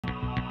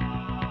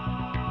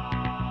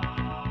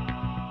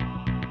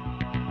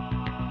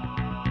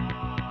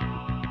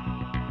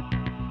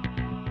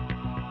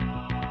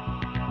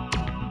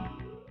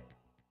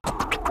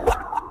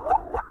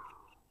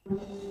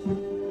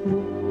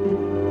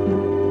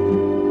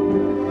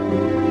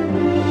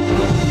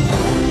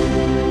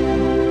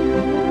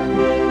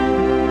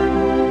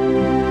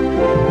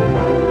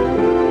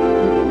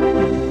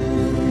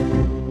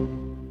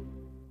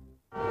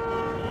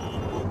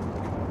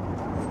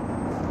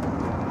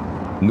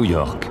New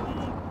York,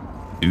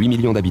 8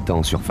 millions d'habitants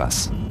en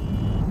surface.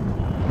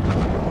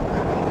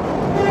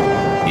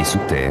 Et sous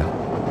terre,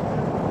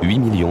 8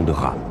 millions de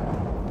rats.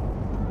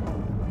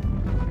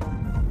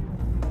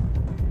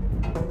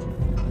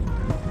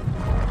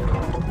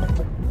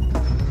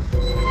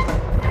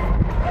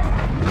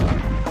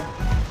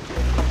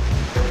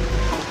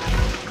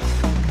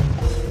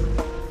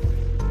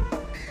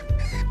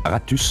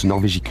 Rattus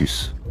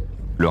norvegicus,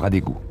 le rat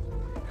d'égout.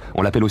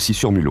 On l'appelle aussi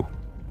surmulot.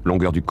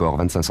 Longueur du corps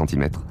 25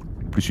 cm,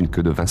 plus une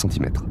queue de 20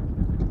 cm.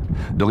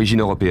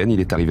 D'origine européenne, il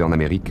est arrivé en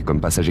Amérique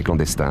comme passager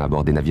clandestin à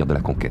bord des navires de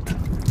la conquête.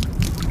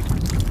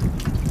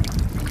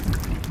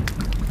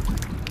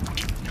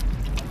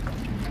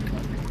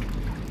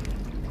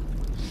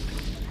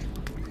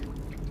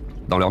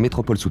 Dans leur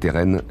métropole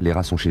souterraine, les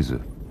rats sont chez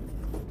eux.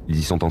 Ils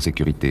y sont en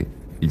sécurité,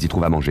 ils y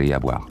trouvent à manger et à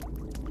boire.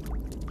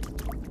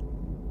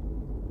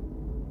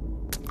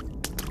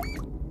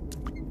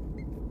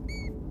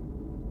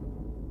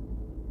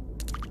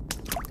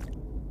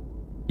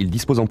 Ils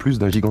disposent en plus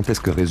d'un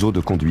gigantesque réseau de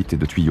conduites et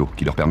de tuyaux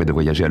qui leur permet de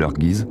voyager à leur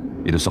guise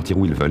et de sortir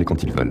où ils veulent et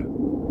quand ils veulent.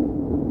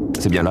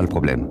 C'est bien là le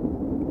problème.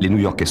 Les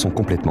New-Yorkais sont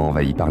complètement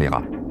envahis par les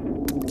rats.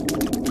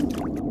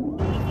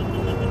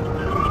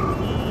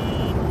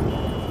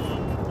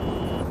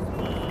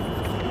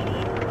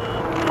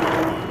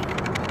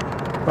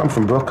 Je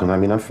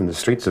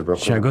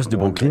suis un gosse de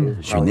Brooklyn,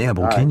 je suis né à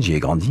Brooklyn, j'y ai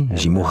grandi,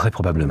 j'y mourrai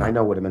probablement.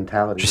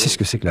 Je sais ce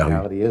que c'est que la rue,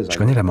 je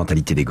connais la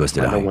mentalité des gosses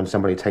de la rue.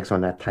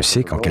 Je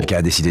sais quand quelqu'un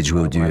a décidé de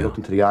jouer au dur.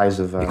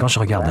 Et quand je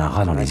regarde un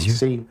rat dans les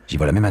yeux, j'y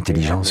vois la même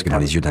intelligence que dans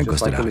les yeux d'un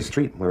gosse de la rue.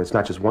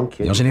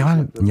 Et en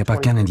général, il n'y a pas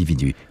qu'un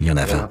individu, il y en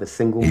a 20.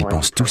 Et ils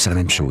pensent tous à la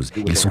même chose,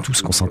 ils sont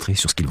tous concentrés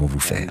sur ce qu'ils vont vous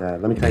faire.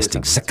 Et c'est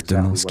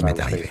exactement ce qui m'est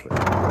arrivé.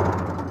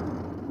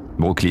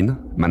 Brooklyn,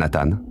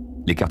 Manhattan,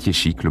 les quartiers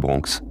chics, le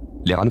Bronx.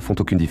 Les rats ne font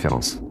aucune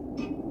différence.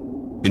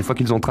 Une fois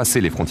qu'ils ont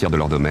tracé les frontières de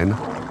leur domaine,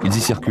 ils y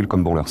circulent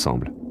comme bon leur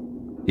semble.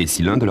 Et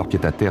si l'un de leurs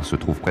pieds-à-terre se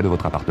trouve près de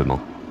votre appartement,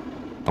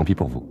 tant pis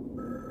pour vous.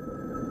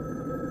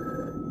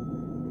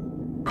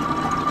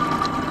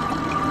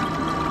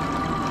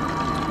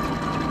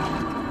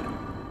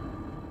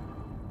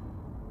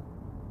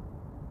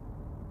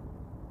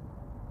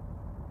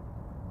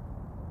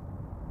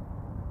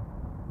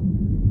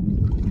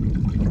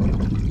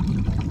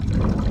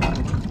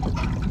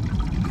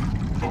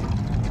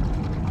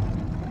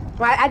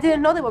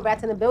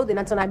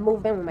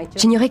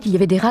 J'ignorais qu'il y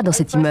avait des rats dans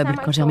cet immeuble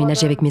quand j'ai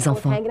emménagé avec mes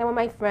enfants.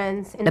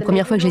 La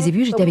première fois que je les ai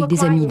vus, j'étais avec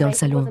des amis dans le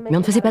salon, mais on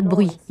ne faisait pas de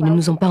bruit, ils ne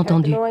nous ont pas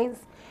entendus.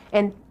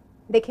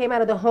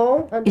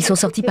 Ils sont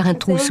sortis par un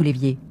trou sous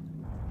l'évier.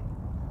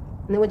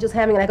 Et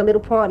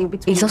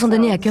ils s'en sont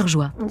donnés à cœur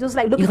joie.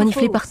 Ils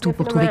reniflaient partout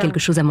pour trouver quelque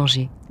chose à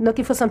manger.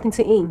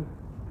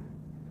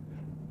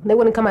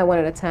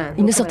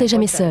 Ils ne sortaient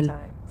jamais seuls.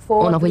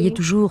 On en voyait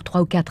toujours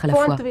 3 ou 4 à la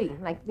fois,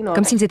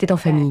 comme s'ils étaient en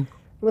famille.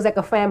 Le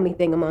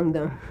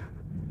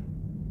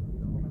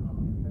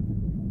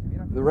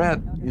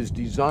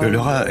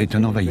rat est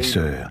un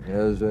envahisseur.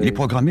 Il est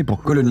programmé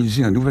pour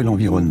coloniser un nouvel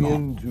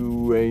environnement.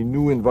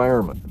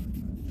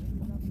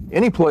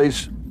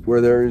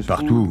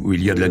 Partout où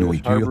il y a de la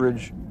nourriture,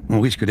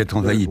 on risque d'être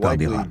envahi par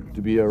des rats.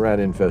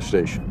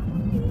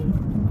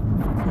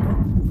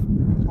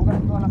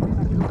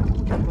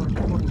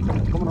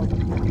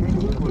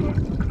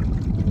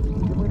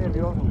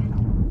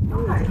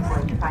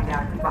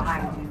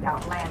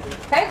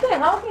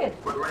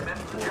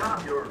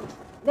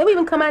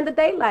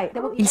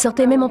 Ils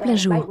sortaient même en plein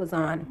jour,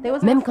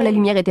 même quand la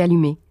lumière était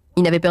allumée.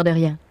 Ils n'avaient peur de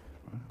rien.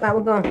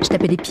 Je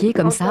tapais des pieds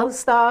comme ça,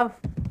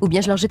 ou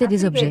bien je leur jetais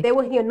des objets.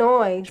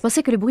 Je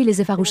pensais que le bruit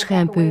les effaroucherait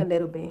un peu.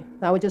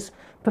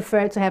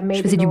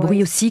 Je faisais du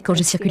bruit aussi quand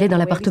je circulais dans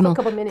l'appartement,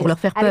 pour leur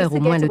faire peur, au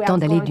moins le temps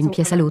d'aller d'une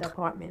pièce à l'autre.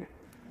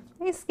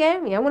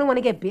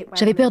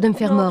 J'avais peur de me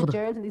faire mordre.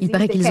 Il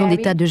paraît qu'ils ont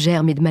des tas de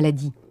germes et de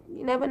maladies.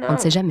 On ne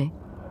sait jamais.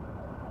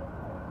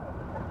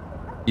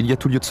 Il y a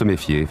tout lieu de se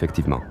méfier,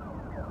 effectivement.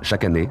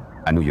 Chaque année,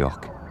 à New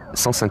York,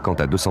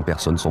 150 à 200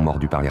 personnes sont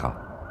mordues par les rats.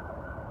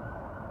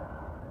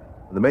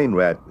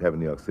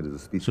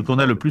 Ce qu'on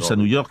a le plus à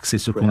New York, c'est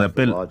ce qu'on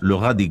appelle le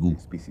rat d'égout.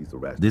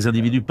 Des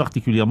individus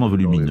particulièrement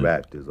volumineux.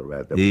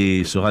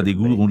 Et ce rat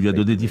d'égout, on lui a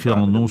donné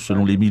différents noms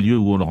selon les milieux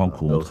où on le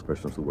rencontre.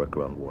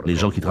 Les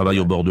gens qui travaillent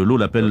au bord de l'eau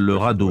l'appellent le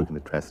rat d'eau.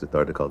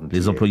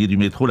 Les employés du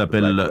métro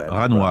l'appellent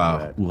rat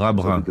noir ou rat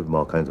brun.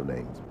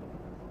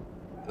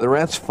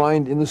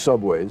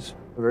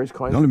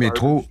 Dans le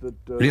métro,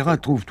 les rats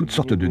trouvent toutes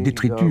sortes de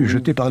détritus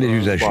jetés par les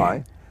usagers.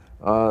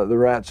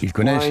 Ils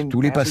connaissent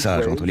tous les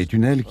passages entre les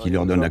tunnels qui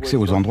leur donnent accès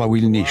aux endroits où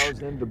ils nichent,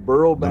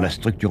 dans la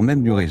structure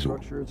même du réseau.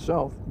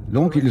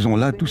 Donc ils ont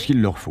là tout ce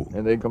qu'il leur faut.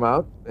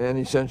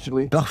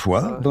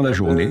 Parfois, dans la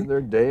journée,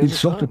 ils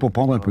sortent pour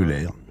prendre un peu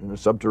l'air.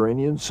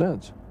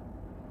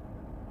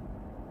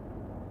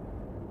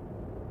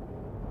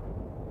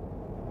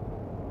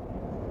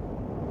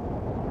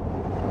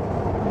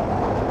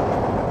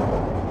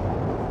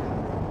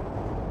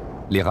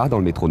 Les rats dans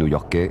le métro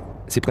new-yorkais,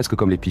 c'est presque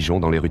comme les pigeons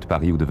dans les rues de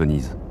Paris ou de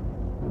Venise.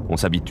 On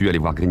s'habitue à les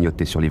voir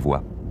grignoter sur les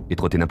voies et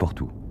trotter n'importe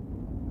où.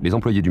 Les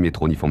employés du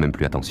métro n'y font même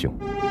plus attention.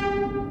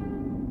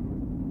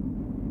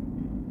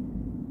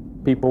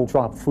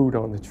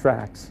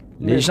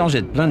 Les gens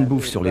jettent plein de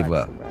bouffe sur les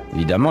voies.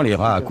 Évidemment, les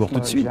rats accourent tout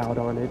de suite.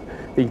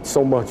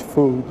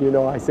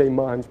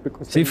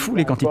 C'est fou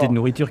les quantités de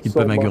nourriture qu'ils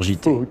peuvent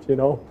ingurgiter.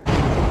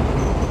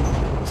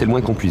 C'est le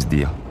moins qu'on puisse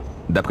dire.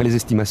 D'après les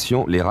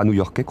estimations, les rats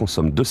new-yorkais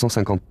consomment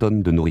 250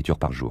 tonnes de nourriture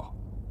par jour.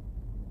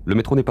 Le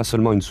métro n'est pas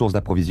seulement une source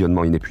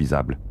d'approvisionnement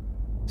inépuisable.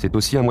 C'est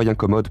aussi un moyen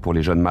commode pour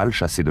les jeunes mâles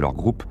chassés de leur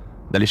groupe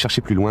d'aller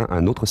chercher plus loin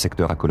un autre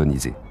secteur à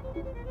coloniser.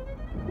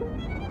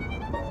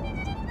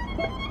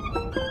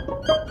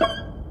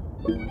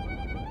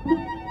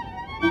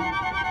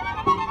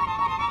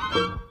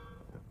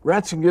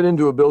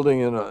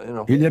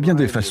 Il y a bien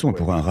des façons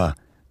pour un rat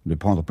de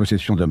prendre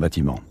possession d'un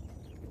bâtiment.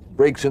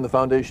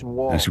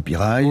 Un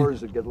soupirail,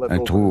 un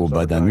trou au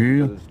bas d'un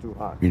mur,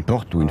 une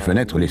porte ou une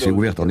fenêtre laissée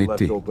ouverte en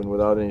été.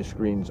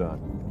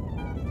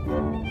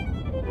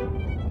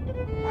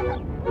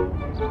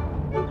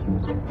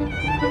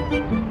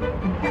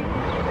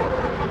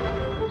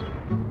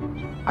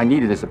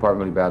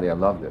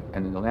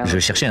 Je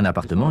cherchais un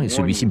appartement et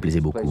celui-ci me plaisait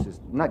beaucoup.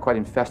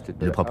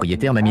 Le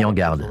propriétaire m'a mis en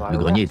garde. Le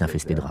grenier est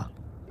infesté de rats.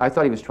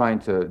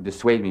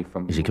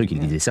 J'ai cru qu'il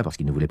disait ça parce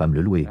qu'il ne voulait pas me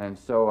le louer.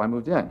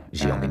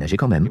 J'ai emménagé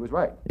quand même.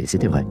 Et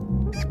c'était vrai.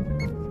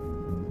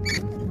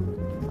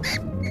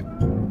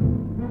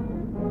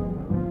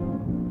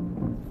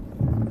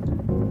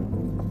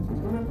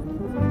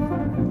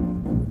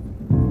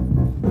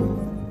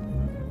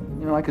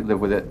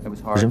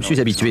 Je me suis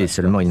habitué,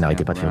 seulement il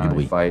n'arrêtait pas de faire du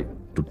bruit.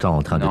 Tout le temps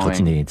en train de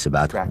trottiner, de se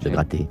battre, de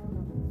gratter.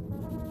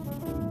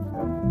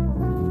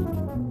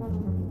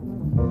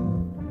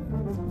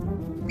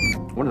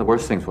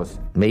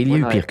 Mais il y a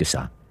eu pire que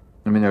ça.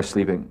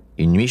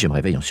 Une nuit, je me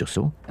réveille en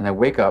sursaut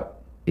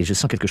et je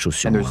sens quelque chose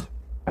sur moi.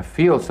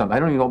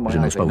 Je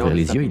n'ose pas ouvrir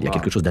les yeux, il y a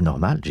quelque chose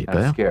d'anormal, j'ai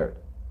peur.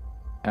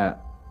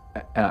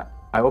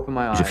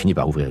 Je finis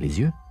par ouvrir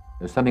les yeux.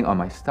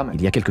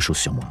 Il y a quelque chose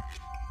sur moi.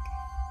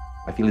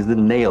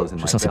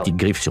 Je sens ces petites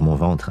griffes sur mon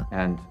ventre.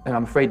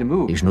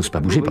 Et je n'ose pas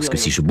bouger parce que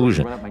si je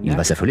bouge, il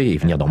va s'affoler et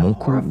venir dans mon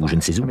cou ou je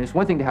ne sais où.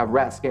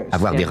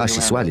 Avoir des rats chez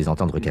soi, les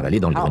entendre cavaler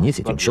dans le grenier,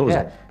 c'est une chose.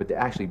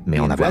 Mais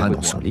en avoir un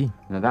dans son lit...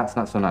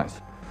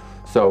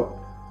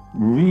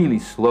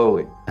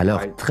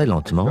 Alors, très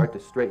lentement,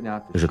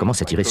 je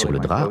commence à tirer sur le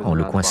drap en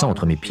le coinçant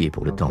entre mes pieds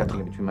pour le tendre.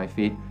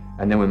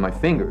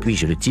 Puis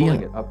je le tire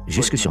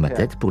jusque sur ma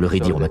tête pour le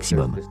raidir au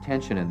maximum.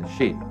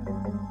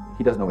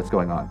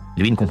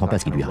 Lui ne comprend pas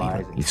ce qui lui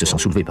arrive. Il se sent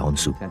soulevé par en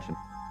dessous.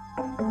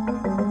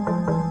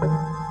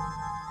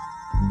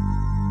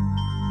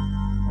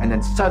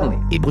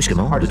 Et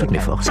brusquement, de toutes mes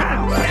forces,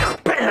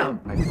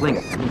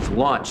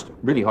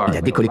 il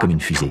a décollé comme une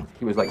fusée.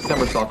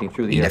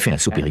 Il a fait un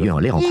saut périlleux en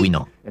l'air en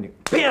couinant.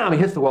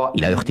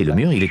 Il a heurté le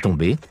mur, il est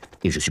tombé,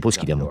 et je suppose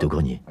qu'il est monté au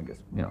grenier.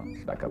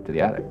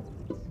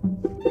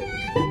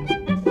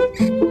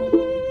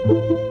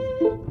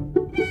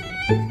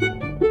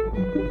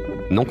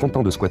 Non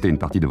content de squatter une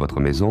partie de votre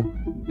maison,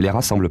 les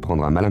rats semblent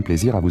prendre un malin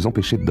plaisir à vous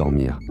empêcher de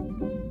dormir.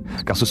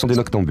 Car ce sont des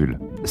noctambules.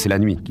 C'est la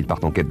nuit qu'ils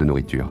partent en quête de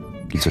nourriture,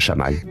 qu'ils se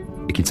chamaillent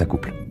et qu'ils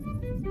s'accouplent.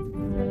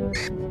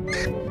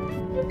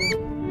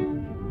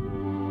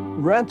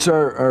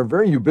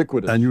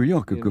 À New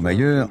York comme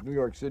ailleurs,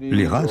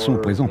 les rats sont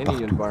présents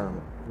partout.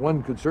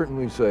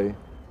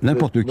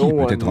 N'importe qui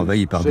peut être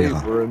envahi par des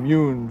rats,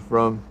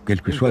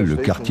 quel que soit le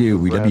quartier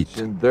où il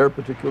habite.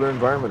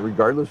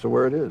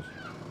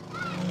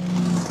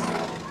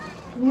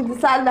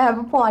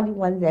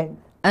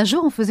 Un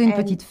jour, on faisait une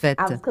petite fête.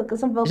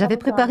 J'avais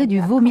préparé du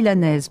veau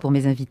milanaise pour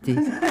mes invités.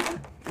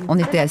 On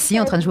était assis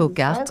en train de jouer aux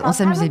cartes, on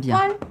s'amusait bien.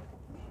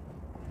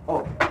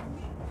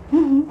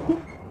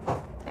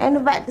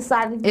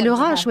 Et le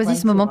rat a choisi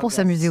ce moment pour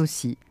s'amuser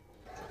aussi.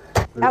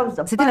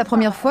 C'était la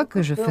première fois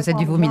que je faisais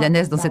du veau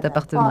milanaise dans cet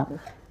appartement.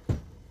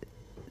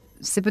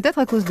 C'est peut-être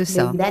à cause de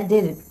ça.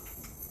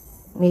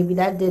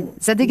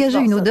 Ça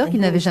dégageait une odeur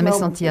qu'il n'avait jamais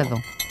sentie avant.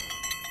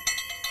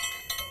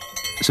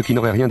 Ce qui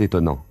n'aurait rien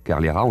d'étonnant, car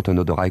les rats ont un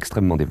odorat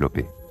extrêmement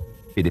développé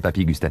et des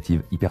papilles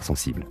gustatives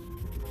hypersensibles.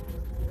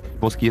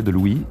 Pour ce qui est de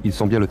l'ouïe, ils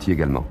sont bien lotis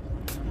également.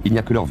 Il n'y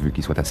a que leur vue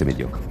qui soit assez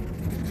médiocre.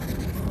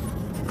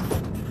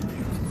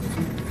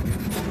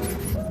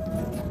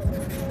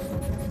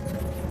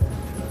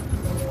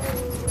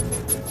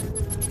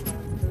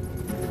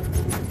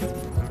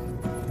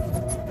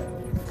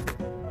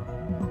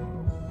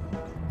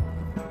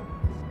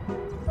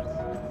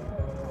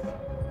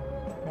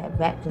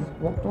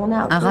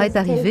 Un rat est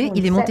arrivé,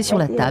 il est monté sur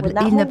la table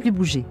et il n'a plus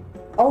bougé.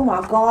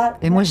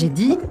 Et moi j'ai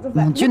dit,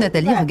 mon Dieu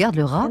Nathalie, regarde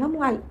le rat.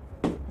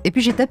 Et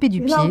puis j'ai tapé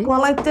du pied.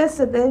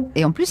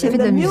 Et en plus il y avait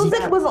de la musique.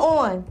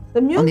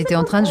 On était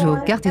en train de jouer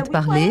aux cartes et de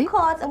parler.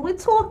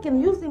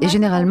 Et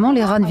généralement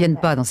les rats ne viennent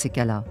pas dans ces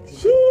cas-là.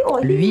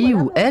 Lui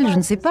ou elle, je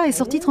ne sais pas, est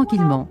sorti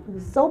tranquillement.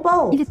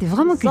 Il était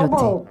vraiment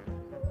culotté.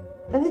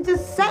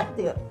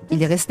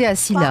 Il est resté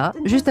assis là,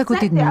 juste à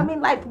côté de nous.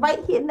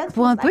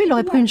 Pour un peu, il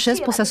aurait pris une chaise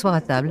pour s'asseoir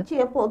à table.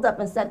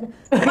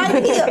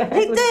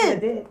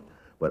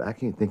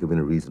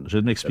 Je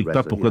ne m'explique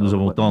pas pourquoi nous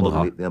avons tant de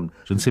rats.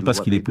 Je ne sais pas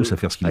ce qui les pousse à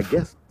faire ce qu'ils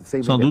font.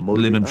 Sans doute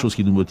les mêmes choses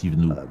qui nous motivent,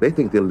 nous.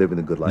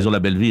 Ils ont la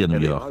belle vie à New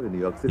York.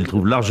 Ils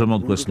trouvent largement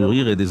de quoi se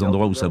nourrir et des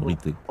endroits où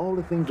s'abriter.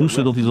 Tout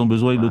ce dont ils ont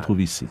besoin, ils le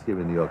trouvent ici.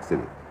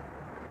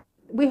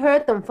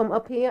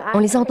 On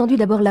les a entendus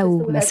d'abord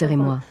là-haut, ma sœur et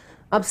moi.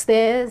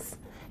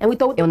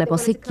 Et on a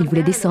pensé qu'ils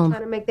voulaient descendre.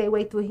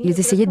 Ils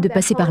essayaient de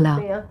passer par là.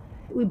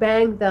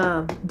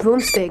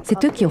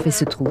 C'est eux qui ont fait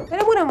ce trou.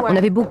 On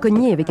avait beau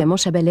cogner avec un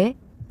manche à balai,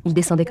 ils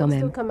descendaient quand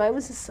même.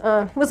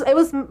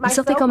 Ils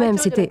sortaient quand même,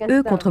 c'était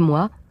eux contre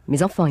moi,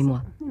 mes enfants et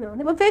moi.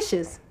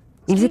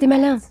 Ils étaient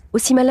malins,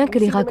 aussi malins que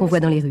les rats qu'on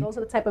voit dans les rues.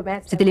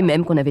 C'était les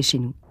mêmes qu'on avait chez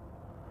nous.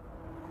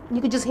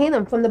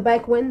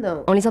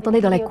 On les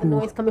entendait dans la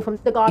cour.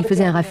 Ils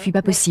faisaient un raffut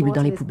pas possible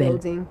dans les poubelles.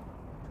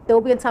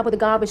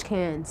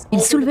 Ils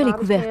soulevaient les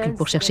couvercles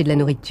pour chercher de la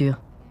nourriture.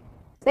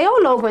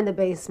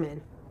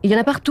 Il y en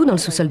a partout dans le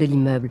sous-sol de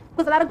l'immeuble.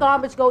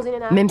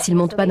 Même s'ils ne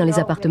montent pas dans les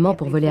appartements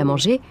pour voler à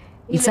manger,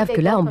 ils savent que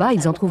là, en bas,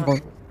 ils en trouveront.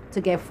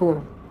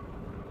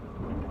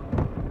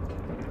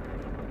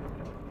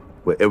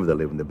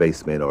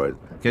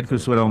 Quel que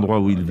soit l'endroit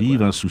où ils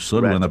vivent, un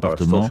sous-sol ou un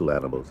appartement,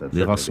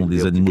 les rats sont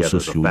des animaux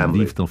sociaux, ils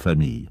vivent en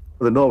famille.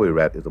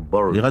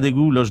 Les rats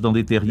d'égout logent dans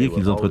des terriers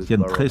qu'ils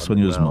entretiennent très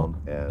soigneusement,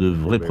 de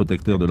vrais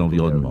protecteurs de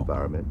l'environnement.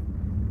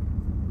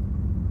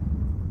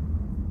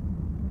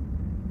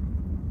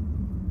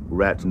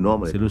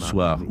 C'est le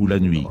soir ou la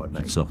nuit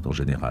qu'ils sortent en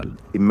général.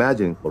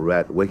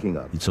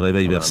 Ils se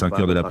réveillent vers 5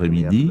 heures de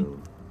l'après-midi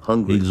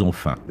et ils ont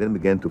faim.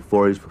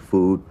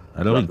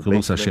 Alors ils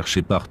commencent à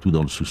chercher partout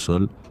dans le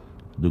sous-sol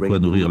de quoi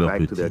nourrir leurs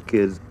petits.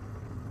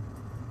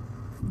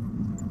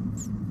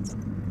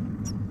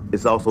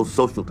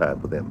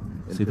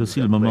 C'est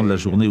aussi le moment de la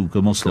journée où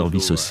commence leur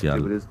vie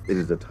sociale.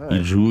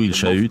 Ils jouent, ils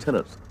chahutent,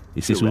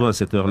 et c'est souvent à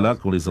cette heure-là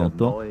qu'on les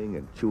entend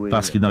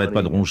parce qu'ils n'arrêtent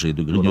pas de ronger,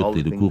 de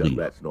grignoter, de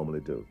courir.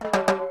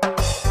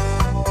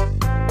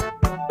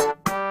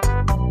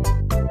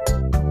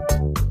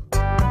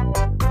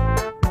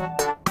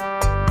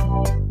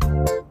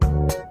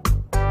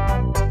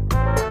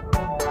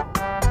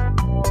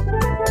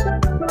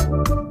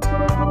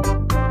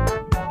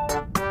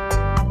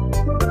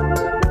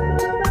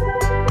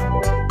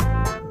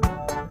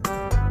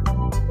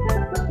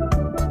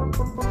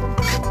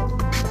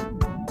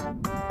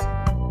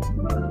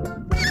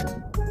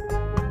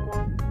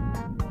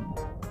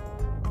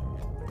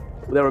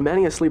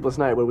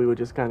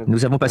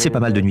 Nous avons passé pas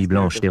mal de nuits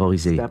blanches,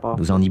 terrorisés,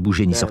 n'osant ni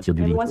bouger ni sortir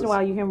du lit.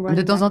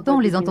 De temps en temps, on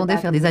les entendait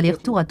faire des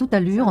allers-retours à toute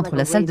allure entre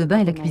la salle de bain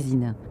et la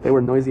cuisine.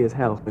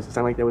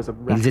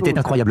 Ils étaient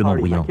incroyablement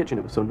bruyants.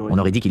 On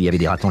aurait dit qu'il y avait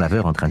des ratons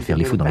laveurs en train de faire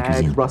les fous dans la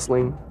cuisine.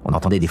 On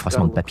entendait des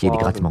froissements de papier, des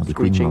grattements, des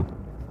couinements.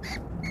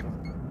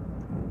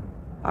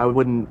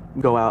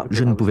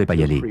 Je ne pouvais pas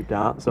y aller.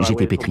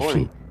 J'étais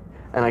pétrifié.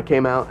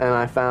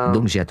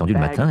 Donc j'ai attendu le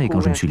matin et quand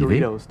je me suis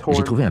levé,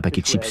 j'ai trouvé un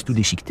paquet de chips tout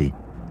déchiqueté.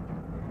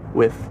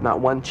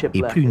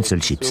 Et plus une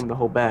seule chips.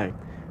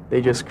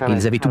 Et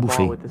ils avaient tout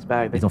bouffé.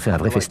 Ils ont fait un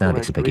vrai festin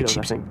avec ce paquet de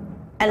chips.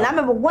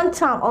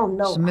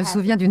 Je me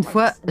souviens d'une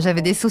fois,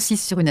 j'avais des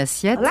saucisses sur une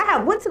assiette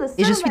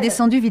et je suis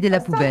descendue vider la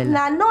poubelle.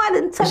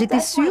 J'étais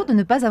sûre de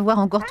ne pas avoir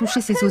encore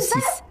touché ces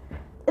saucisses.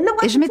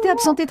 Et je m'étais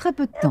absentée très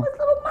peu de temps.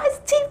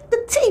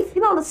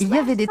 Il y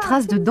avait des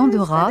traces de dents de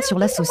rat sur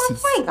la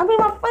saucisse.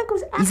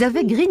 Ils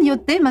avaient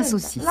grignoté ma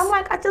saucisse.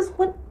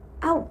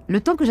 Le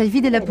temps que j'aille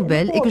vider la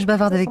poubelle et que je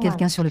bavarde avec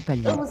quelqu'un sur le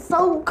palier.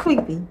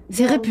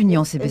 C'est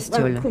répugnant, ces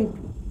bestioles.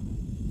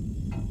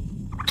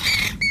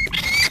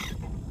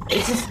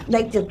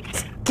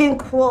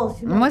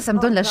 Moi, ça me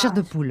donne la chair de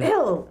poule.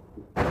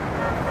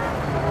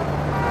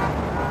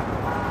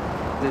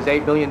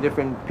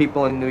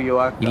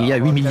 Il y a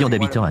 8 millions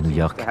d'habitants à New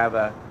York.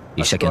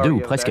 Et chacun d'eux,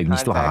 ou presque, a une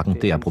histoire à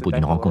raconter à propos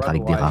d'une rencontre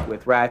avec des rats.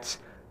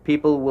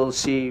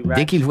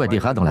 Dès qu'ils voient des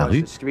rats dans la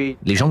rue,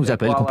 les gens nous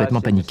appellent complètement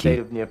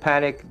paniqués.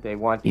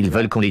 Ils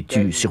veulent qu'on les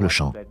tue sur le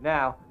champ.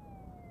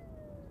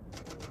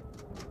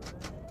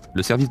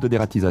 Le service de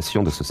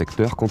dératisation de ce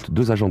secteur compte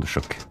 2 agents de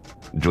choc,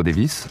 Joe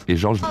Davis et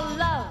George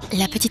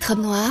La petite robe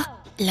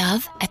noire,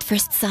 Love at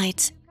First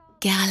Sight,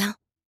 Garlin.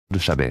 de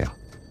Chabert.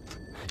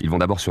 Ils vont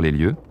d'abord sur les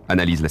lieux,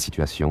 analysent la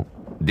situation,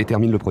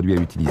 déterminent le produit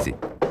à utiliser.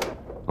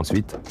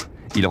 Ensuite,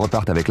 ils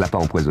repartent avec l'appât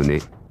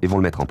empoisonné et vont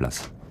le mettre en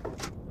place.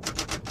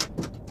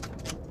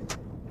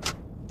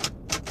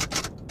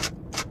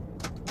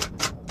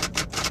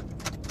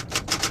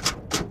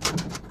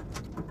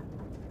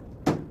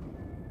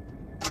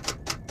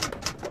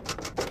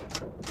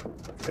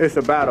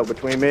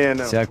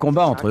 C'est un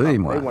combat entre eux et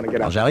moi.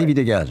 Quand j'arrive, ils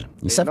dégagent.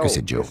 Ils savent que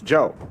c'est Joe.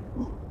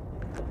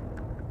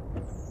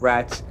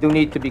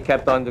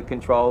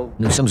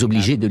 Nous sommes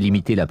obligés de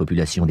limiter la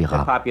population des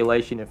rats,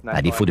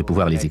 à défaut de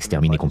pouvoir les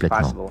exterminer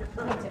complètement.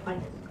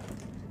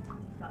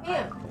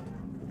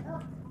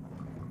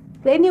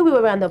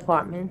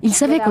 Ils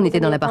savaient qu'on était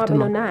dans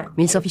l'appartement,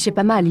 mais ils s'en fichaient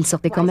pas mal, ils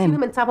sortaient quand même.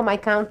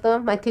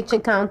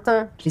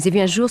 Je les ai vus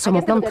un jour sur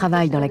mon plan de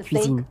travail dans la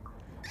cuisine.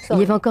 Il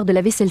y avait encore de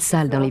la vaisselle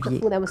sale dans l'évier.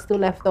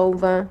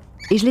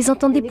 Et je les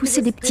entendais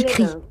pousser des petits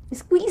cris.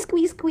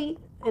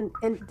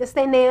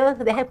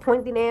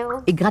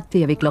 et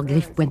gratter avec leurs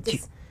griffes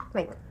pointues.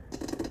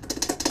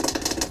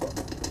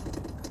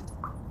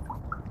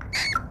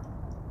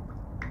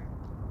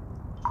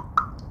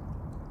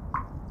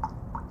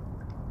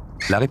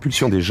 La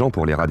répulsion des gens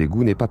pour les rats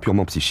d'égout n'est pas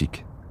purement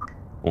psychique.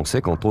 On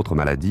sait qu'entre autres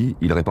maladies,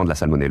 ils répandent la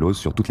salmonellose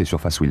sur toutes les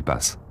surfaces où ils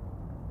passent.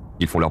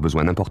 Ils font leurs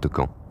besoins n'importe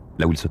quand,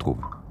 là où ils se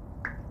trouvent.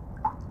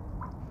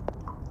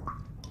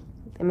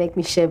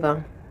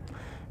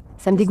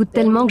 Ça me dégoûte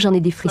tellement que j'en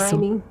ai des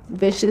frissons.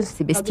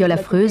 Ces bestioles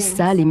affreuses,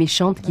 sales et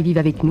méchantes qui vivent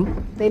avec nous.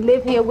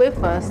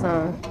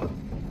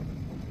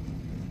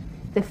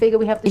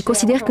 Ils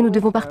considèrent que nous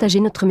devons partager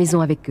notre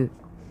maison avec eux.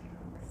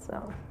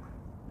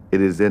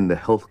 Il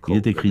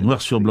est écrit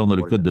noir sur blanc dans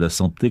le code de la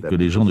santé que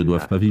les gens ne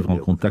doivent pas vivre en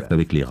contact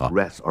avec les rats.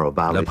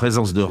 La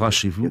présence de rats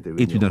chez vous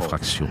est une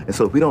infraction.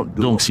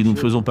 Donc, si nous ne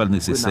faisons pas le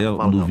nécessaire,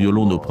 nous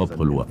violons nos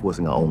propres lois.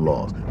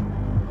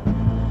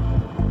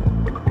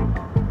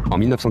 En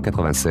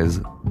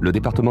 1996, le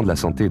département de la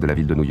Santé de la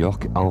ville de New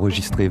York a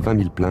enregistré 20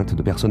 000 plaintes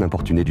de personnes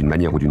importunées d'une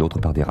manière ou d'une autre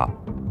par des rats.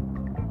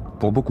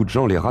 Pour beaucoup de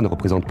gens, les rats ne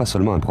représentent pas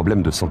seulement un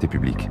problème de santé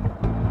publique.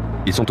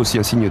 Ils sont aussi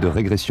un signe de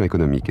régression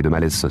économique et de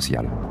malaise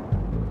social.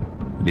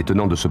 Les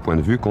tenants de ce point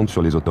de vue comptent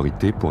sur les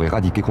autorités pour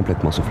éradiquer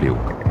complètement ce fléau.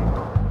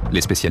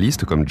 Les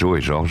spécialistes, comme Joe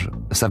et George,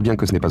 savent bien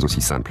que ce n'est pas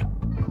aussi simple,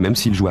 même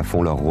s'ils jouent à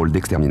fond leur rôle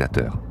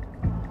d'exterminateur.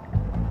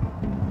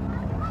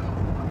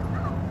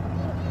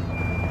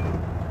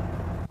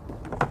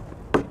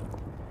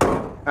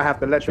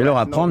 Je vais leur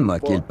apprendre, moi,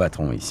 qui est le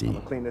patron ici.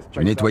 Je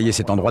vais nettoyer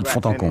cet endroit de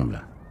fond en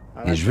comble.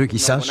 Et je veux qu'ils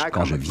sachent,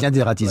 quand je viens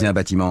dératiser un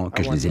bâtiment,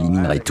 que je les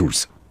éliminerai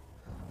tous.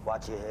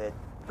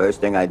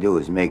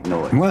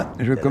 Moi,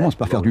 je commence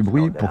par faire du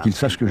bruit pour qu'ils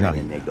sachent que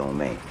j'arrive.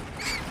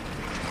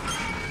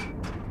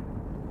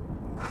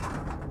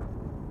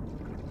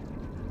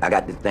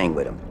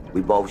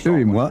 Eux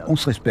et moi, on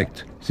se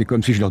respecte. C'est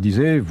comme si je leur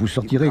disais, vous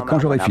sortirez quand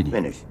j'aurai fini.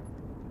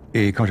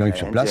 Et quand j'arrive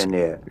sur place,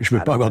 je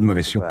veux pas avoir de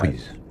mauvaises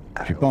surprises.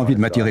 J'ai pas envie de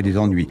m'attirer des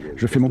ennuis.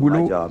 Je fais mon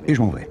boulot et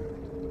je m'en vais.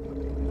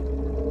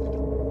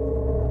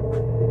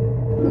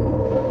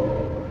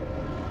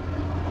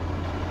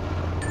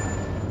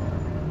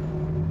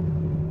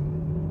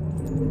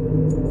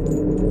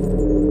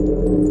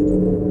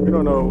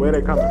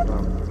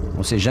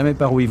 On sait jamais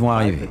par où ils vont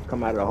arriver. Ils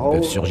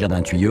peuvent surgir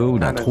d'un tuyau ou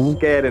d'un trou,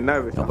 et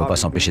on peut pas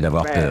s'empêcher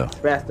d'avoir peur.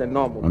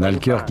 On a le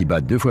cœur qui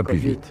bat 2 fois plus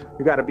vite.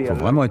 Il faut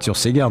vraiment être sur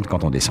ses gardes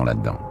quand on descend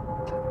là-dedans.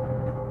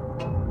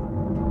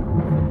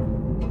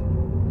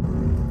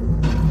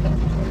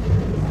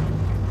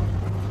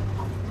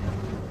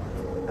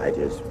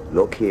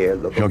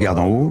 Je regarde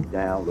en haut,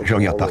 je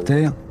regarde par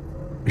terre,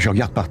 je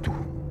regarde partout.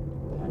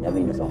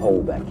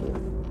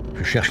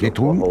 Je cherche les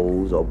trous,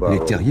 les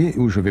terriers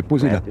où je vais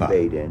poser l'appât.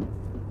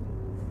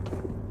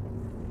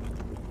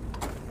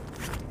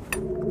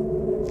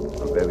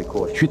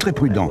 Je suis très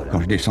prudent quand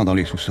je descends dans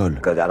les sous-sols,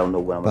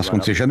 parce qu'on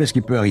ne sait jamais ce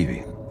qui peut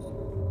arriver.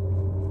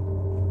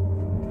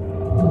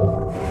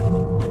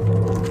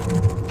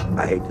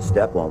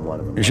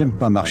 J'aime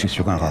pas marcher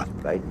sur un rat.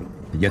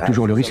 Il y a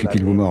toujours le risque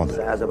qu'il vous morde.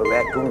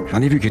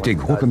 J'en ai vu qui étaient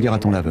gros comme des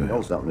ratons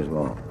laveurs.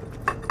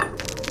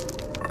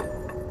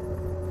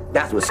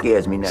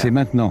 C'est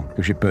maintenant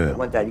que j'ai peur.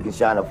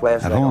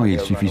 Avant, il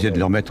suffisait de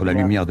leur mettre la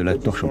lumière de la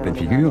torche en pleine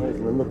figure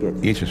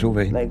et ils se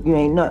sauvaient.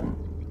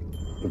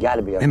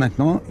 Et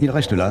maintenant, ils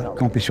restent là,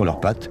 campés sur leurs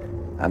pattes,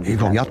 et ils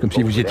vous regardent comme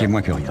si vous étiez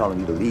moins que rien.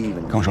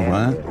 Quand j'en vois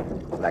un,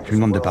 je lui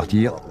demande de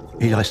partir,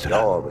 et il reste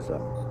là.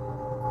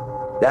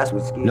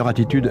 Leur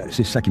attitude,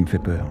 c'est ça qui me fait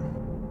peur.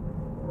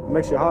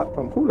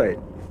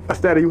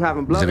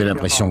 Vous avez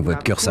l'impression que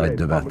votre cœur s'arrête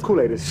de battre.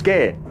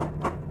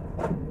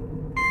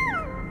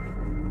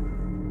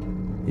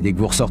 Et dès que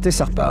vous ressortez,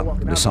 ça repart.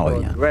 Le sang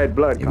revient.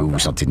 Et vous vous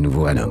sentez de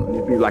nouveau un homme.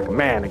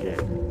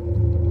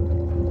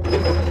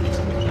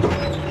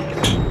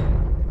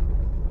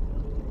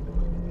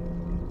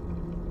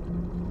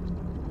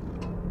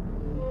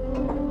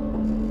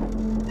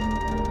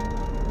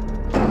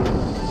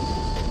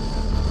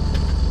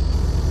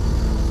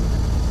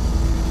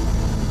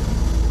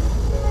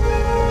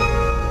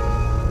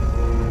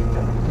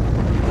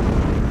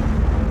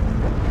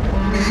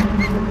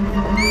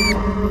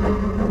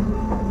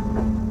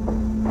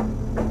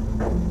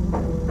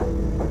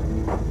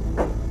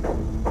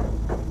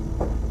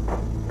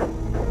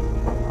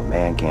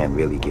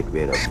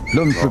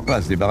 L'homme ne peut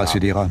pas se débarrasser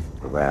des rats.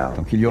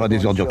 Tant qu'il y aura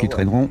des ordures qui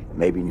traîneront,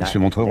 ils se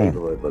montreront.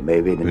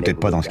 Peut-être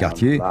pas dans ce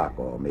quartier,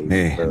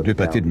 mais 2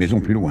 pâtés de maison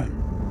plus loin.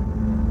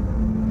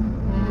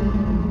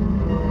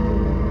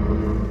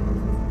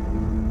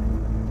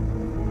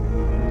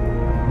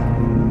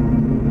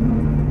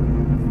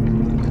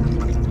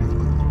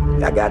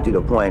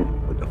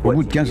 Au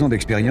bout de 15 ans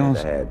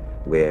d'expérience,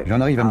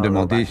 j'en arrive à me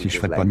demander si je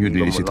ferais pas mieux de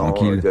les laisser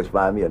tranquilles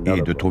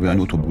et de trouver un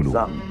autre boulot.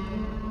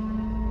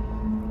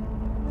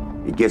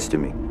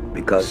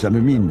 Ça me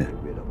mine,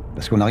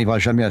 parce qu'on n'arrivera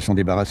jamais à s'en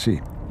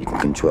débarrasser.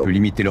 On peut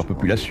limiter leur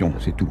population,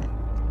 c'est tout.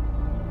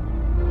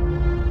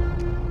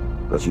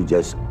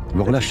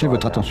 Vous relâchez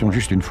votre attention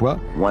juste une fois,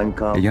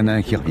 et il y en a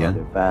un qui revient,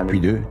 puis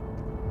 2,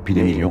 puis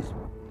des millions.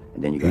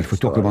 Et il faut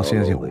tout recommencer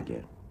à zéro.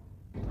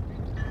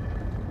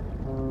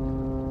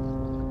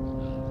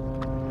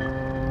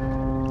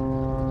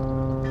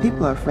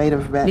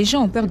 Les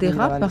gens ont peur des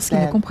rats parce qu'ils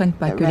ne comprennent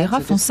pas que les rats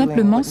font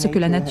simplement ce que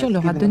la nature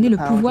leur a donné le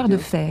pouvoir de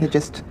faire.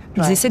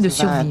 Ils essaient de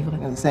survivre,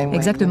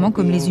 exactement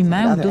comme les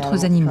humains ou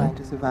d'autres animaux.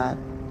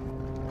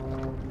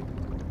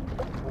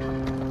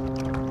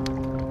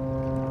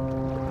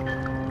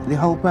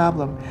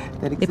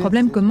 Les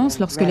problèmes commencent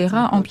lorsque les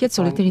rats empiètent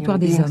sur le territoire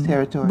des hommes.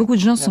 Beaucoup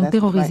de gens sont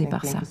terrorisés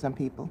par ça.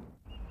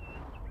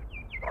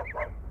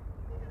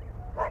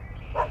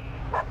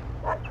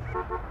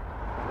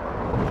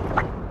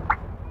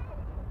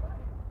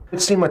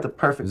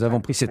 Nous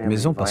avons pris cette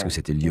maison parce que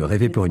c'était le lieu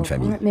rêvé pour une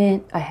famille.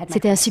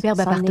 C'était un superbe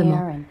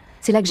appartement.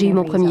 C'est là que j'ai eu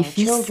mon premier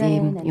fils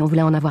et on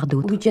voulait en avoir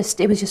d'autres.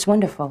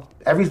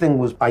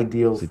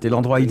 C'était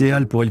l'endroit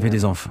idéal pour élever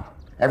des enfants.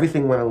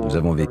 Nous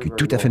avons vécu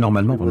tout à fait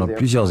normalement pendant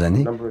plusieurs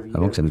années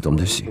avant que ça nous tombe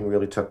dessus.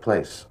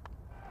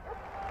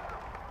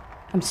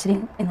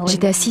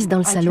 J'étais assise dans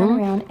le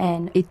salon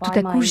et tout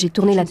à coup j'ai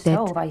tourné la tête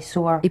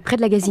et près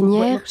de la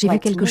gazinière j'ai vu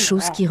quelque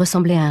chose qui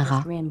ressemblait à un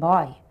rat.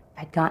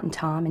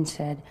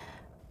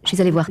 Je suis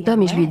allée voir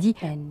Tom et je lui ai dit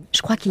 «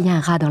 Je crois qu'il y a un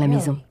rat dans la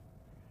maison ».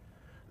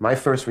 Ma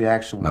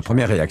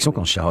première réaction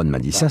quand Sharon m'a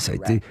dit ça a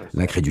été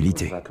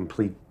l'incrédulité. C'est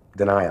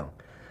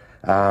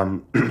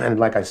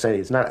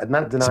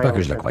pas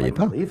que je la croyais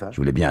pas, je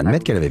voulais bien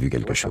admettre qu'elle avait vu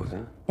quelque chose.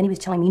 Il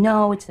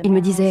me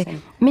disait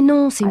 « Mais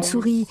non, c'est une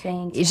souris ».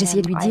 Et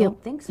j'essayais de lui dire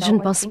 « Je ne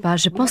pense pas,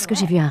 je pense que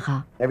j'ai vu un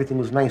rat ».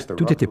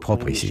 Tout était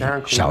propre ici.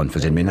 Sharon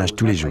faisait le ménage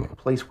tous les jours.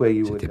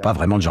 C'était pas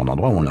vraiment le genre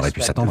d'endroit où on aurait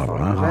pu s'attendre à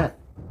voir un rat.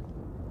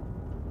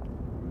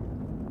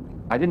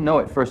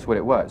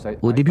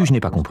 Au début, je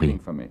n'ai pas compris.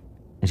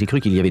 J'ai cru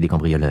qu'il y avait des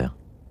cambrioleurs.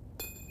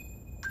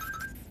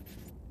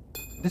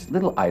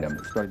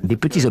 Des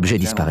petits objets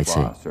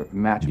disparaissaient.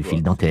 Du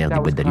fil dentaire, des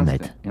boîtes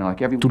d'allumettes.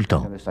 Tout le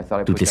temps.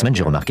 Toutes les semaines,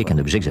 j'ai remarqué qu'un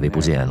objet que j'avais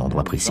posé à un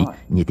endroit précis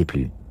n'y était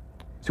plus.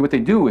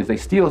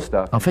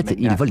 En fait,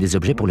 ils volent des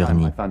objets pour leur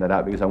nid.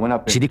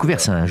 J'ai découvert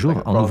ça un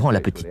jour en ouvrant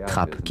la petite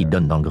trappe qui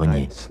donne dans le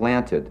grenier.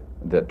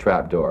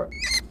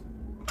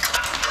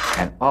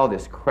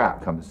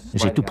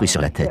 J'ai tout pris sur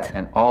la tête.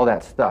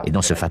 Et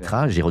dans ce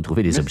fatras, j'ai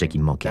retrouvé les objets qui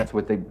me manquaient.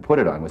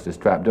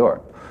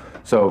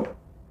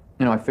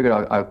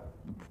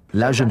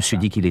 Là, je me suis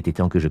dit qu'il était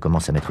temps que je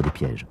commence à mettre des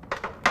pièges.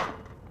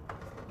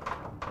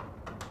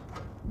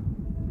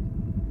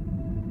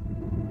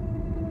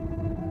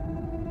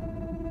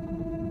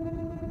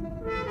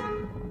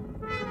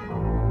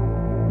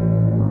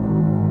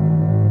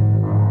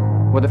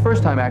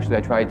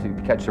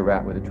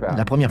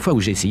 La première fois où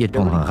j'ai essayé de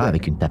prendre un rat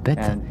avec une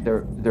tapette,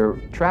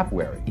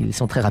 ils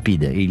sont très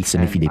rapides et ils se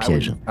méfient des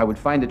pièges.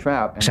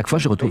 Chaque fois,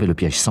 je retrouvais le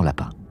piège sans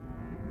l'appât.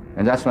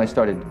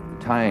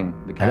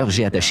 Alors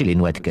j'ai attaché les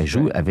noix de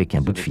cajou avec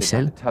un bout de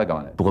ficelle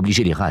pour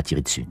obliger les rats à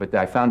tirer dessus.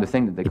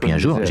 Et puis un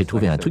jour, j'ai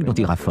trouvé un truc dont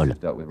ils raffolent,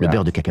 le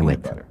beurre de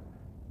cacahuète.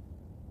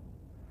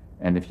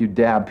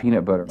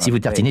 Si vous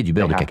tartinez du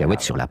beurre de cacahuète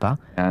sur l'appât,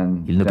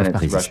 ils ne peuvent pas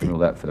résister.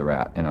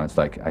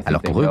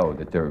 Alors pour eux,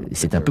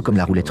 c'est un peu comme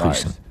la roulette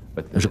russe.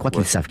 Je crois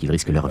qu'ils savent qu'ils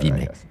risquent leur vie,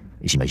 mais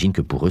j'imagine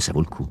que pour eux, ça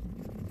vaut le coup.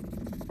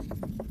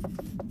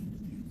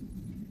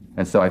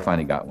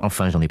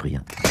 Enfin, j'en ai pris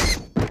un.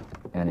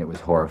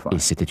 Et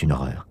c'était une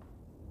horreur.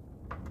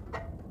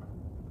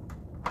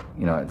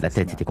 La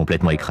tête était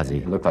complètement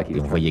écrasée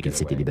et on voyait qu'elle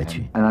s'était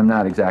débattue.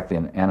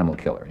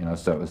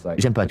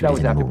 J'aime pas tuer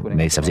les animaux,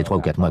 mais ça faisait 3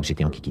 ou 4 mois que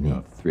j'étais enquiquiné.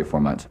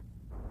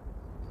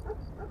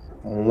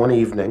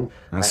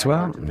 Un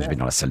soir, je vais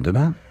dans la salle de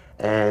bain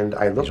et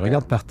je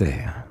regarde par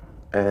terre.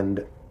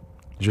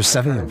 Je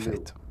savais en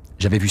fait,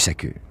 j'avais vu sa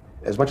queue.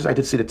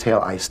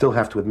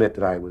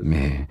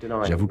 Mais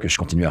j'avoue que je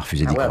continuais à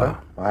refuser d'y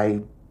croire.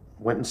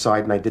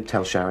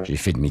 J'ai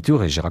fait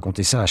demi-tour et j'ai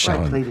raconté ça à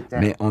Sharon,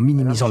 mais en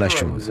minimisant la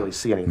chose.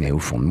 Mais au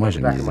fond de moi, je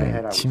me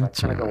disais, tiens.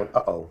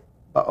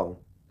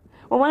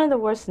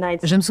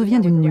 Je me souviens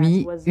d'une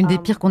nuit, une des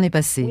pires qu'on ait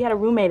passées.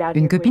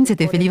 Une copine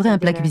s'était fait livrer un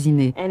plat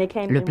cuisiné.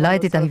 Le plat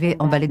était arrivé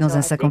emballé dans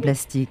un sac en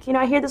plastique.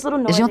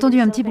 J'ai entendu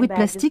un petit bruit de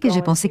plastique et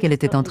j'ai pensé qu'elle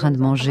était en train de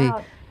manger.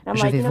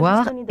 Je vais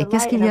voir, et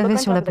qu'est-ce qu'il y avait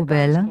sur la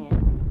poubelle ?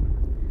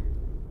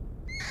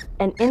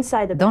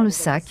 Dans le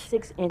sac,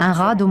 un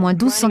rat d'au moins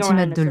 12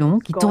 cm de long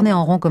qui tournait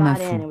en rond comme un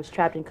fou.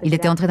 Il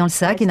était entré dans le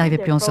sac et n'arrivait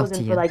plus à en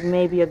sortir.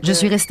 Je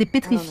suis restée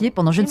pétrifiée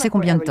pendant je ne sais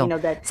combien de temps.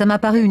 Ça m'a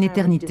paru une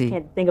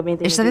éternité. Et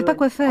je ne savais pas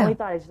quoi faire.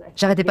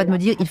 J'arrêtais pas de me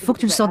dire, il faut que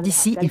tu le sortes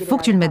d'ici, il faut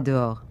que tu le mettes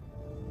dehors.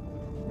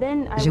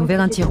 J'ai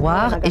ouvert un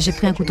tiroir et j'ai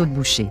pris un couteau de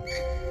boucher.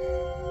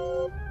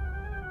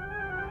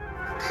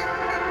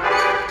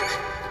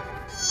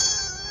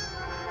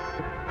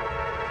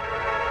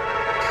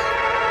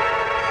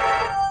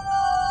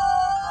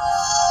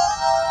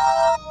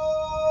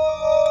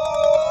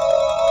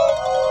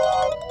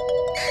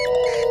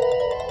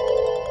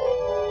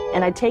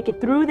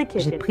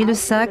 J'ai pris le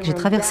sac, j'ai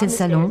traversé le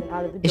salon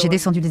et j'ai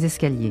descendu les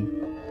escaliers.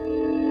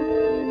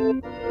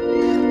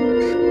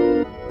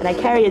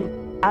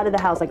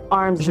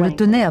 Je le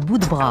tenais à bout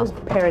de bras.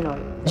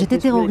 J'étais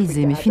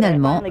terrorisée, mais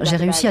finalement, j'ai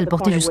réussi à le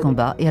porter jusqu'en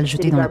bas et à le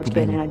jeter dans la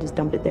poubelle.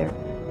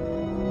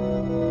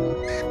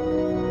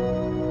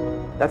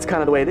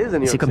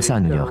 C'est comme ça à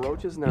New York.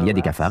 Il y a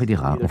des cafards et des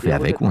rats, on fait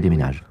avec ou on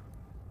déménage.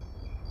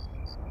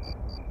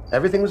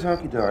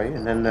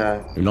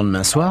 Le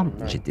lendemain soir,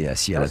 j'étais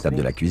assis à la table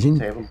de la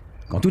cuisine,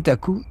 quand tout à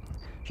coup,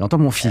 j'entends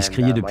mon fils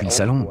crier depuis le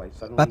salon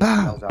 «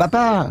 Papa,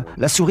 papa,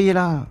 la souris est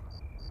là !»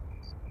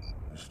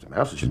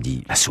 Je me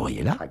dis « La souris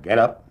est là ?»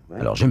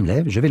 Alors je me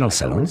lève, je vais dans le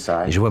salon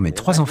et je vois mes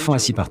 3 enfants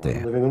assis par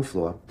terre.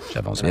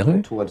 J'avance vers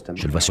eux,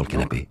 je le vois sur le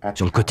canapé,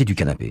 sur le côté du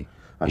canapé,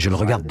 et je le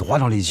regarde droit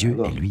dans les yeux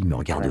et lui il me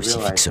regarde aussi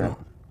fixement.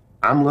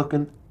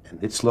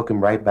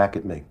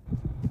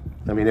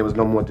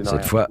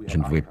 Cette fois, je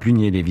ne pouvais plus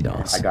nier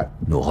l'évidence.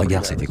 Nos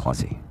regards s'étaient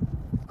croisés.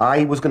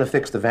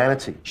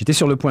 J'étais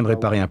sur le point de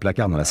réparer un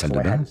placard dans la salle de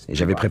bain et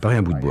j'avais préparé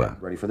un bout de bois.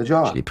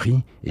 Je l'ai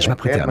pris et je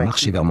m'apprêtais à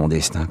marcher vers mon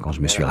destin quand je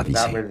me suis ravisé.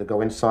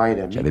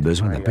 J'avais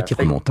besoin d'un petit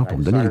remontant pour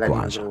me donner le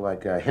courage.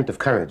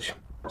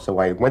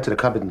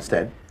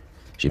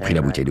 J'ai pris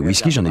la bouteille de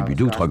whisky, j'en ai bu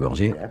 2 ou 3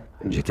 gorgées.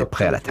 J'étais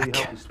prêt à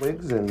l'attaque.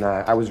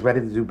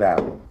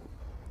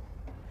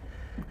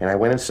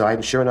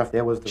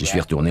 J'y suis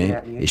retourné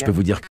et je peux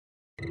vous dire